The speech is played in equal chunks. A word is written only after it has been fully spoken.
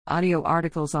Audio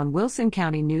articles on Wilson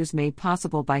County News made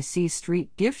possible by C Street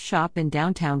Gift Shop in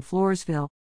downtown Floresville.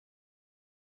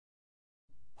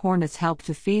 Hornets help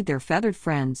to feed their feathered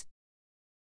friends.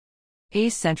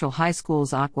 East Central High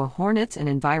School's Aqua Hornets and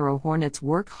Enviro Hornets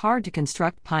work hard to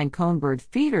construct pine cone bird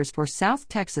feeders for South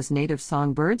Texas native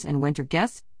songbirds and winter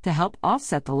guests to help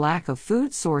offset the lack of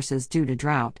food sources due to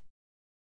drought.